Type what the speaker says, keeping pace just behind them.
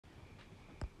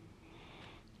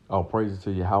All praises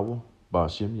to Yahweh,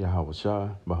 Ba'ashem, Yahweh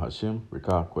Shai, Bahashem,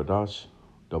 Rekah Kwadash,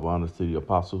 double honors to the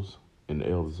apostles and the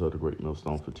elders of the great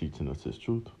millstone for teaching us his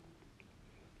truth.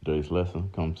 Today's lesson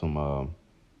comes from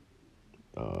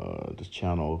this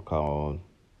channel called,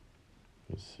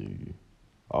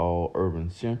 All Urban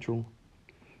Central.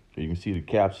 You can see the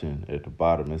caption at the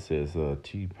bottom. It says,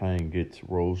 T-Pain gets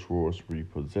Rolls Royce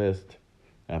repossessed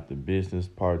after business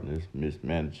partners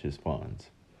mismanage his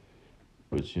funds.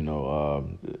 Which,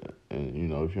 and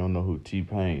if you don't know who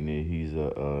T-Pain is,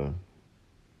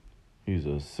 he's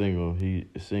a singer.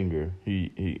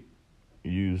 He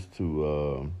used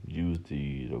to use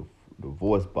the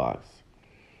voice box.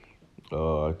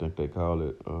 I think they call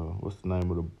it what's the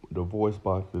name of the voice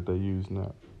box that they use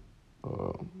now?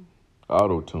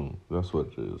 Auto tune. That's what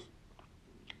it is.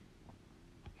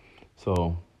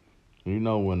 So when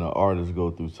an artist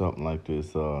go through something like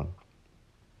this,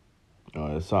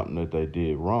 it's something that they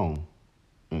did wrong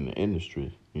in the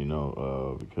industry,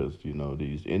 because,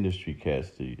 these industry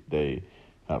cats, they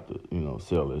have to,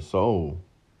 sell their soul,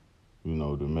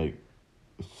 to make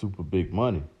super big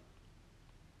money,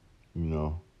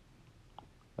 and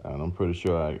I'm pretty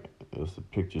sure there's a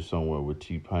picture somewhere with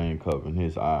T-Pain covering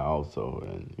his eye also,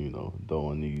 and,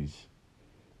 throwing these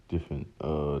different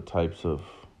types of,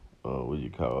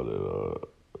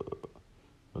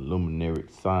 illuminary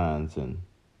signs and,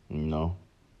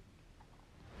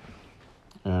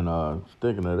 And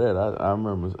thinking of that, I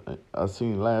remember I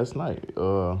seen last night,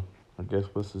 I guess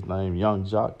what's his name, Young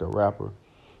Jock, the rapper.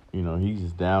 He's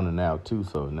just down and out too,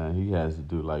 so now he has to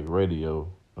do like radio.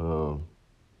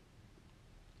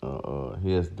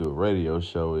 He has to do a radio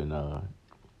show in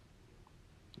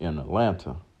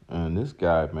Atlanta, and this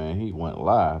guy, man, he went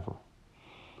live,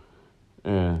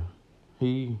 and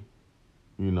he,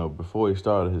 before he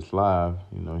started his live,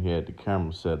 he had the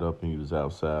camera set up and he was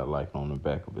outside, like on the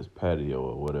back of his patio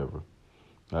or whatever,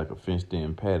 like a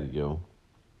fenced-in patio.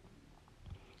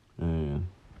 And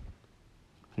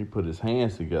he put his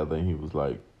hands together and he was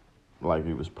like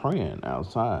he was praying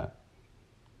outside.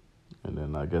 And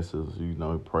then I guess it was, he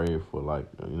prayed for like,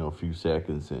 a few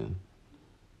seconds, and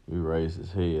he raised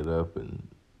his head up and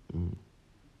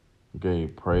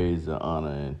gave praise and honor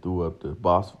and threw up the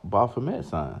Baphomet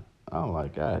sign. I'm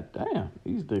like, God damn,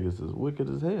 these niggas is wicked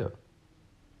as hell.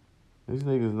 These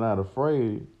niggas not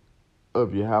afraid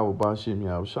of Yahweh Ba'ashem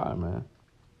Yahweh Shai, man.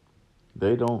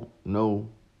 They don't know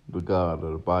the God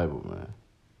of the Bible, man.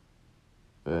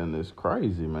 And it's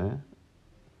crazy, man.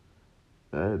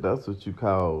 That's what you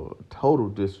call total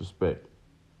disrespect,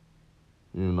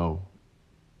 And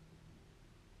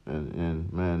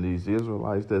man, these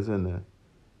Israelites that's in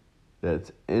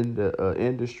the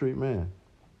industry, man,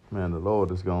 the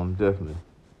Lord is gonna definitely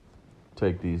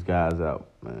take these guys out,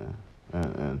 man.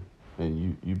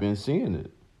 And you've been seeing it,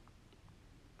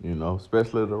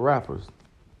 especially the rappers.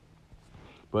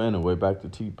 But anyway, back to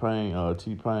T-Pain.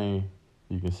 T-Pain,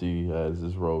 you can see has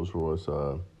this Rolls Royce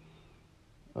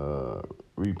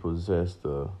repossessed,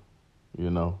 and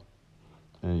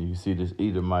you see this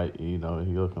Edomite, he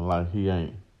looking like he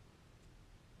ain't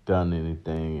done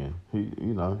anything,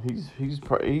 and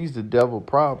he's the devil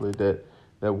probably that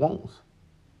wants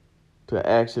to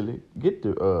actually get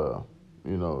the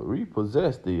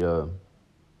repossess the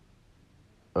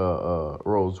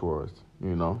Rolls Royce.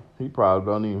 He probably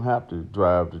don't even have to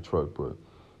drive the truck, but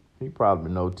he probably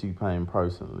know T-Pain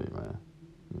personally, man.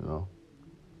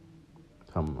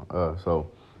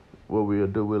 So what we'll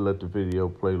do, we'll let the video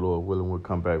play, Lord willing. We'll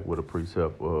come back with a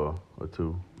precept or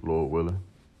two, Lord willing.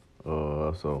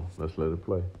 So let's let it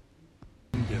play.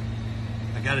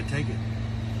 I gotta take it.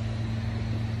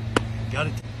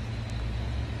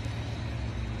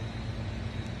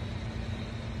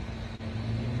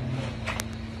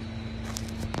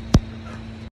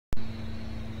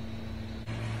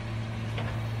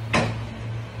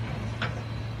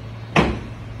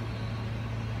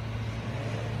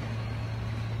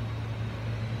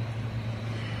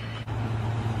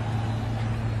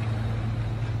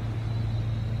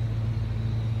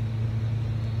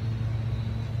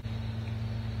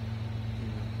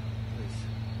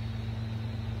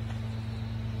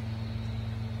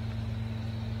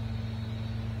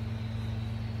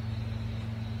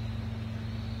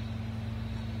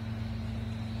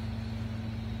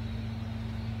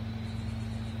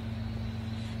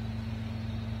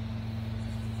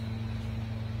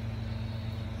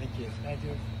 Thank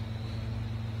you.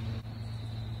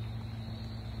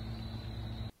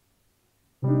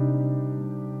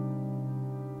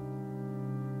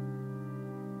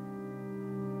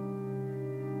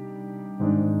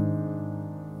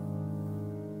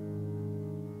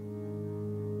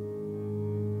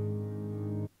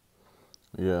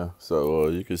 Yeah. So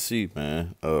you can see,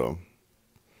 man.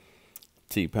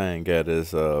 T-Pain got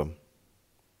his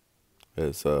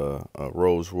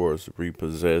Rolls Royce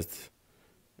repossessed,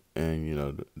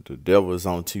 and the devil is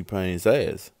on T-Pain's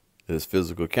ass. His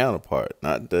physical counterpart,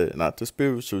 not the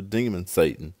spiritual demon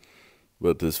Satan,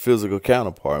 but this physical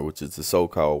counterpart, which is the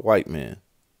so-called white man.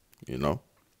 You know,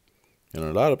 and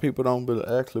a lot of people don't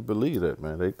actually believe that,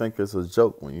 man. They think it's a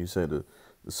joke when you say the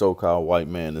so-called white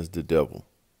man is the devil.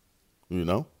 You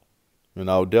know, and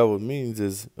all devil means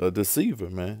is a deceiver,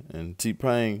 man. And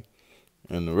T-Pain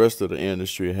and the rest of the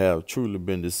industry have truly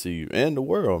been deceived. And the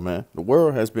world, man. The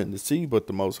world has been deceived, but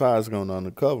the Most High is going to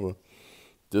uncover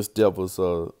this devil's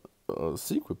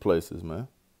secret places, man.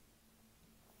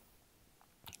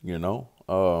 You know?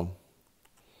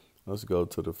 Let's go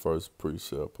to the first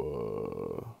precept.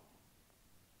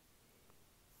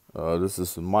 This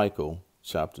is Michael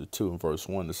chapter 2 and verse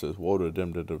 1. It says, "Woe to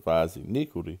them that devise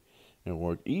iniquity and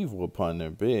work evil upon their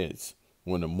beds.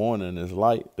 When the morning is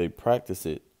light, they practice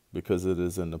it because it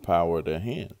is in the power of their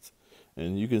hands."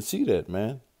 And you can see that,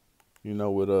 man.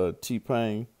 With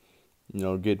T-Pain,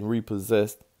 getting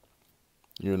repossessed,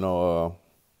 but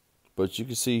you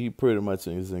can see he pretty much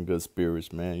is in good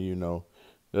spirits, man.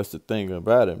 That's the thing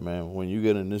about it, man. When you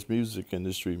get in this music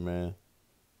industry, man,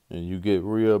 and you get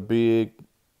real big,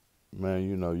 man,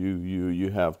 you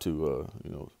have to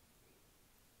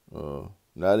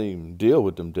not even deal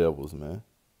with them devils, man.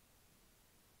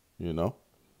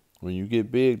 When you get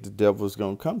big, the devil's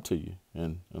gonna come to you,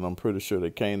 and I'm pretty sure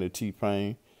they came to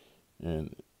T-Pain,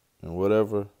 and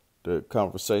whatever the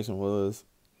conversation was,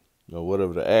 or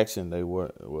whatever the action they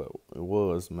were, what it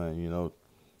was, man.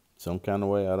 Some kind of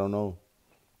way, I don't know.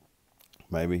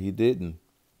 Maybe he didn't,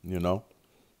 go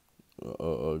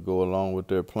along with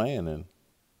their plan, and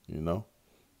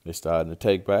they started to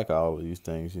take back all of these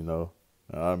things. I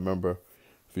remember a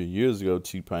few years ago,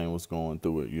 T-Pain was going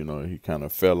through it. He kind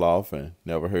of fell off and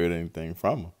never heard anything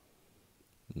from him.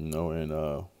 And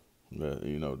the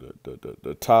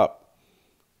top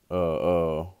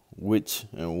witch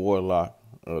and warlock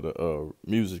of the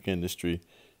music industry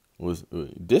was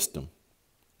dissed him.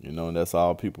 And that's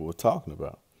all people were talking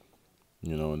about.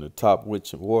 And the top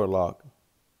witch and warlock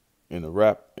in the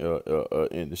rap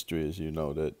industry is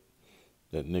that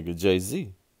nigga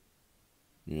Jay-Z.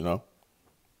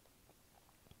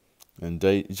 And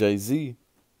Jay-Z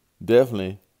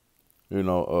definitely,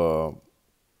 to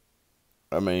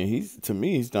me,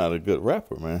 he's not a good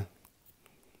rapper, man.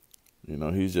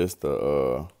 He's just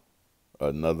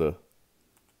another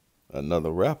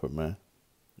rapper, man.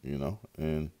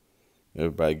 And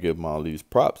everybody give him all these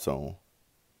props on,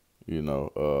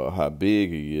 how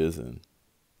big he is, and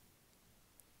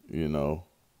and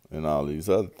all these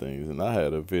other things. And I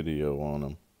had a video on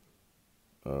him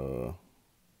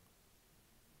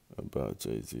about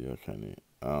Jay-Z. I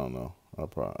don't know. I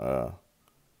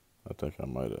think I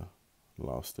might have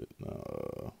lost it.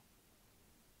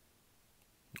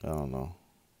 I don't know.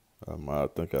 I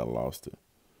think I lost it.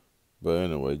 But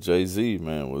anyway, Jay-Z,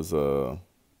 man, was he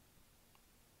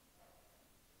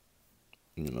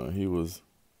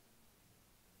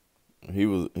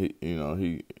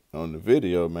on the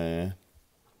video, man.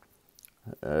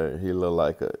 He looked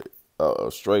like a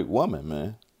straight woman,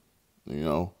 man.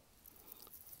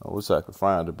 I wish I could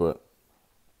find it, but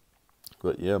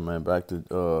yeah, man. Back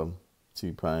to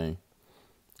T-Pain.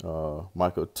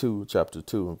 Michael 2, chapter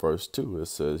 2, and verse 2. It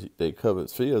says, "They covet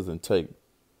fields and take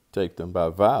them by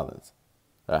violence,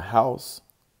 a house,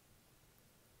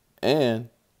 and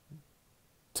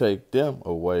take them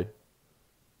away.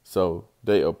 So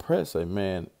they oppress a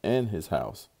man and his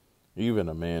house, even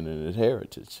a man and his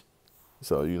heritage."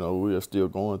 So, we are still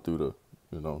going through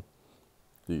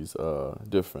these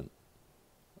different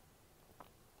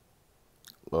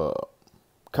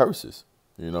curses,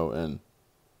 and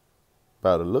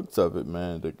by the looks of it,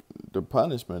 man, the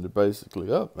punishment is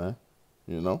basically up, man,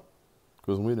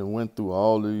 because we done went through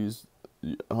all these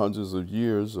hundreds of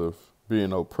years of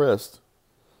being oppressed,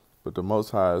 but the Most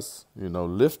High is,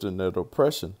 lifting that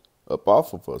oppression up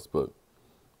off of us, but,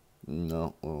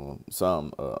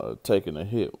 some taking a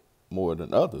hit more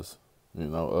than others,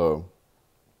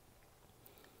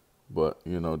 but,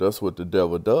 that's what the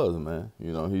devil does, man.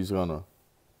 He's going to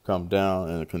come down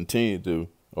and continue to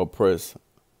oppress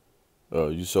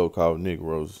you so-called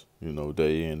Negroes,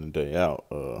 day in and day out.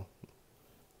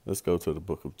 Let's go to the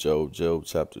book of Job,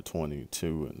 chapter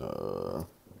 22, and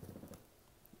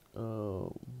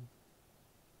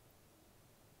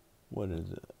what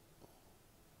is it?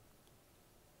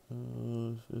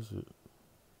 Is it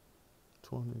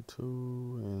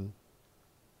 22 and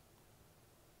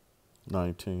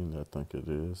 19? I think it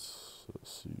is.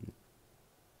 Let's see.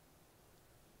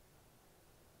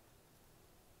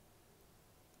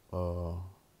 No,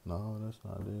 that's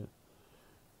not it.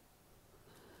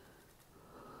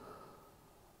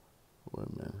 Wait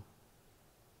a minute.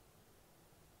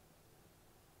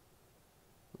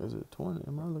 Is it 20?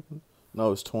 Am I looking?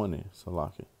 No, it's 20.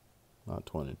 Salaki, not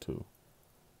 22.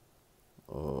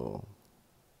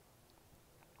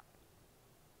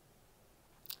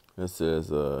 It says,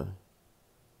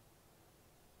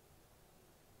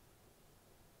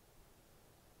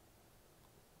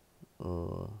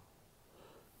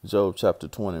 Job chapter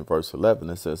 20, verse 11,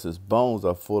 it says, his bones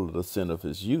are full of the sin of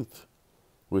his youth,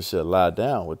 which shall lie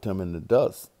down with him in the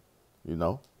dust. You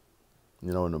know?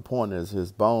 And the point is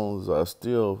his bones are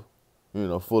still,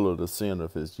 full of the sin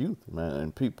of his youth, man.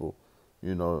 And people,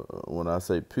 when I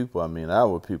say people, I mean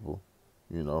our people,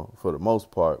 for the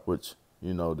most part, which,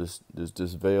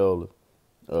 this veil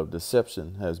of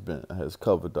deception has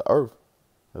covered the earth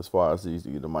as far as these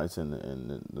Edomites and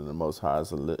the Most High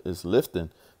is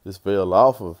lifting this veil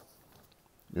off of,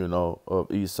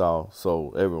 of Esau.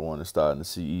 So everyone is starting to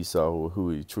see Esau who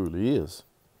he truly is,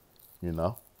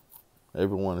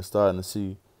 Everyone is starting to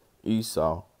see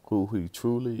Esau who he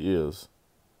truly is.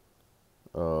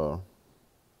 Though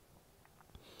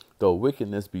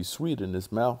wickedness be sweet in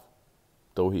his mouth,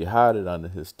 though he hide it under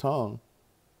his tongue,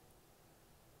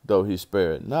 though he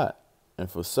spare it not, and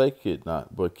forsake it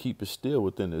not, but keep it still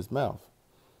within his mouth.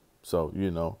 So,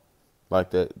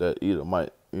 like that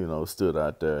Edomite, stood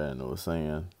out there and was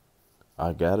saying,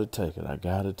 I gotta take it, I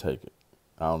gotta take it.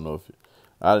 I don't know if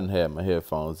I didn't have my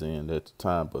headphones in at the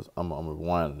time, but I'm gonna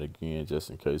rewind it again just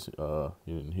in case you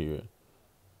didn't hear it.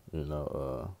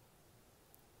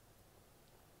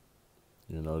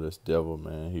 This devil,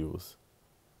 man, he was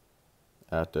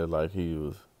out there like he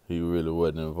really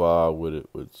wasn't involved with it,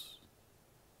 which,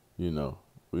 we know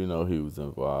he was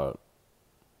involved.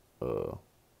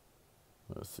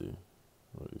 Let's see.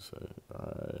 What do you say?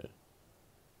 All right.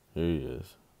 Here he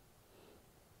is.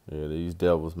 Yeah, these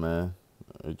devils, man.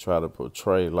 They try to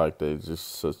portray like they're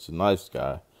just such a nice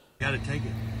guy. Gotta take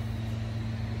it.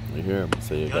 You hear him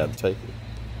say you gotta take it.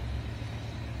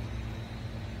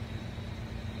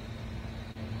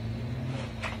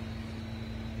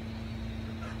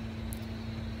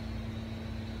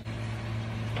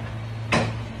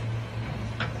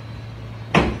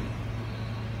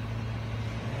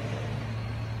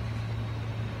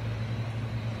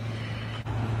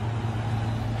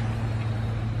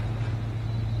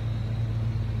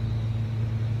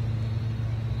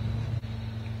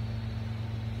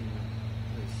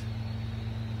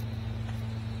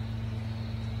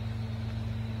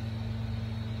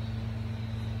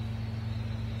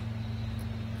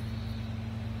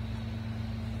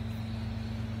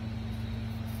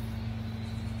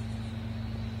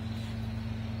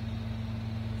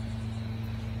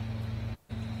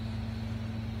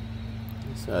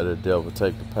 See how the devil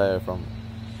take the path from him.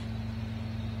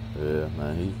 Yeah,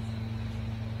 man, he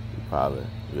probably,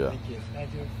 yeah. Thank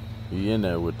you. He in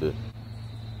there with it,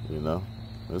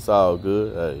 It's all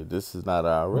good. Hey, this is not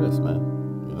our rest, man.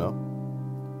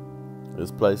 This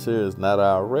place here is not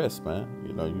our rest, man.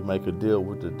 You make a deal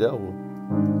with the devil,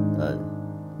 hey,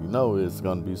 it's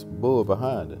gonna be some bull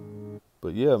behind it.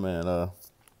 But yeah, man, it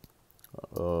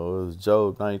was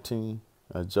Job 19.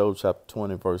 Job chapter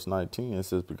 20, verse 19, it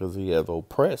says, because he hath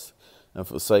oppressed and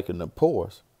forsaken the poor.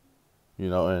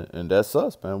 And that's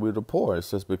us, man. We're the poor.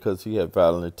 It's just because he had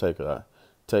violently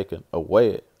taken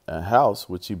away a house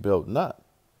which he built not.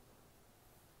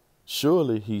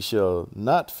 Surely he shall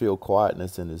not feel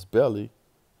quietness in his belly.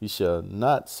 He shall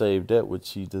not save that which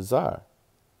he desire.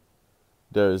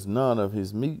 There is none of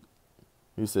his meat.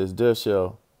 He says, there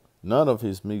shall none of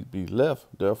his meat be left.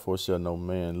 Therefore shall no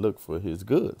man look for his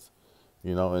goods.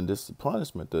 And this is the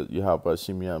punishment that Yahweh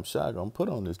Shemiam Shai gonna put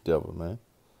on this devil, man.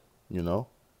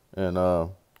 And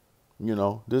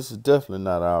this is definitely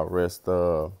not our rest.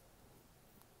 The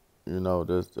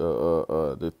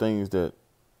things that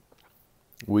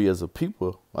we as a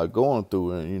people are going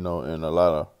through, and and a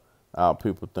lot of our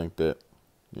people think that,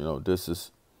 this is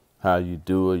how you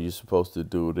do it. You're supposed to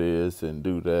do this and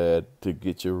do that to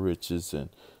get your riches. And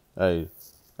hey,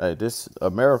 this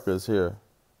America is here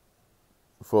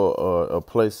for a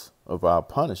place of our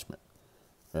punishment,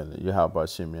 and Yahweh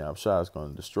Shemiam Shai is going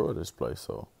to destroy this place.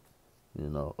 So,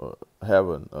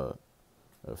 having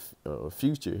a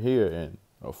future here and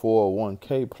a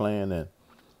 401k plan and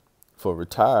for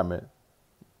retirement,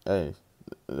 hey,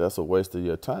 that's a waste of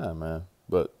your time, man.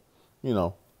 But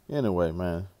anyway,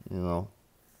 man,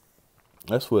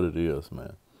 that's what it is,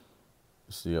 man.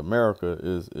 See, America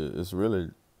is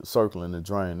really circling the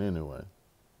drain anyway.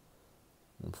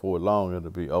 And before long, it'll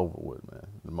be over with, man.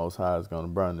 The Most High is gonna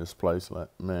burn this place, like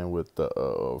man, with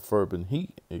the fervent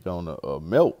heat. It's gonna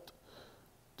melt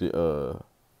the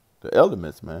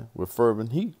elements, man, with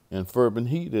fervent heat. And fervent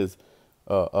heat is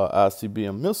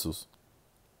ICBM missiles.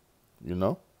 You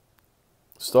know,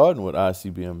 starting with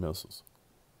ICBM missiles.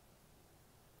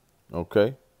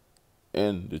 Okay,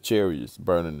 and the chariots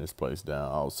burning this place down,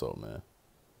 also, man.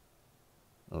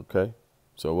 Okay,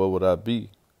 so what would I be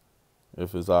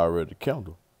if it's already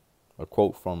kindled? A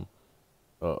quote from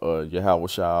Yahweh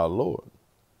Shai our Lord.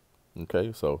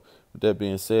 Okay, so with that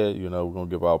being said, you know, we're going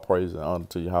to give our praise and honor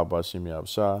to Yahweh Shem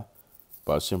Yahushai,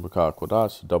 by Shem Bakar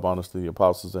Kodash, double honors to the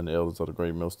apostles and the elders of the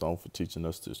great millstone for teaching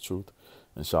us this truth,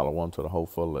 and shalom to the whole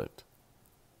elect.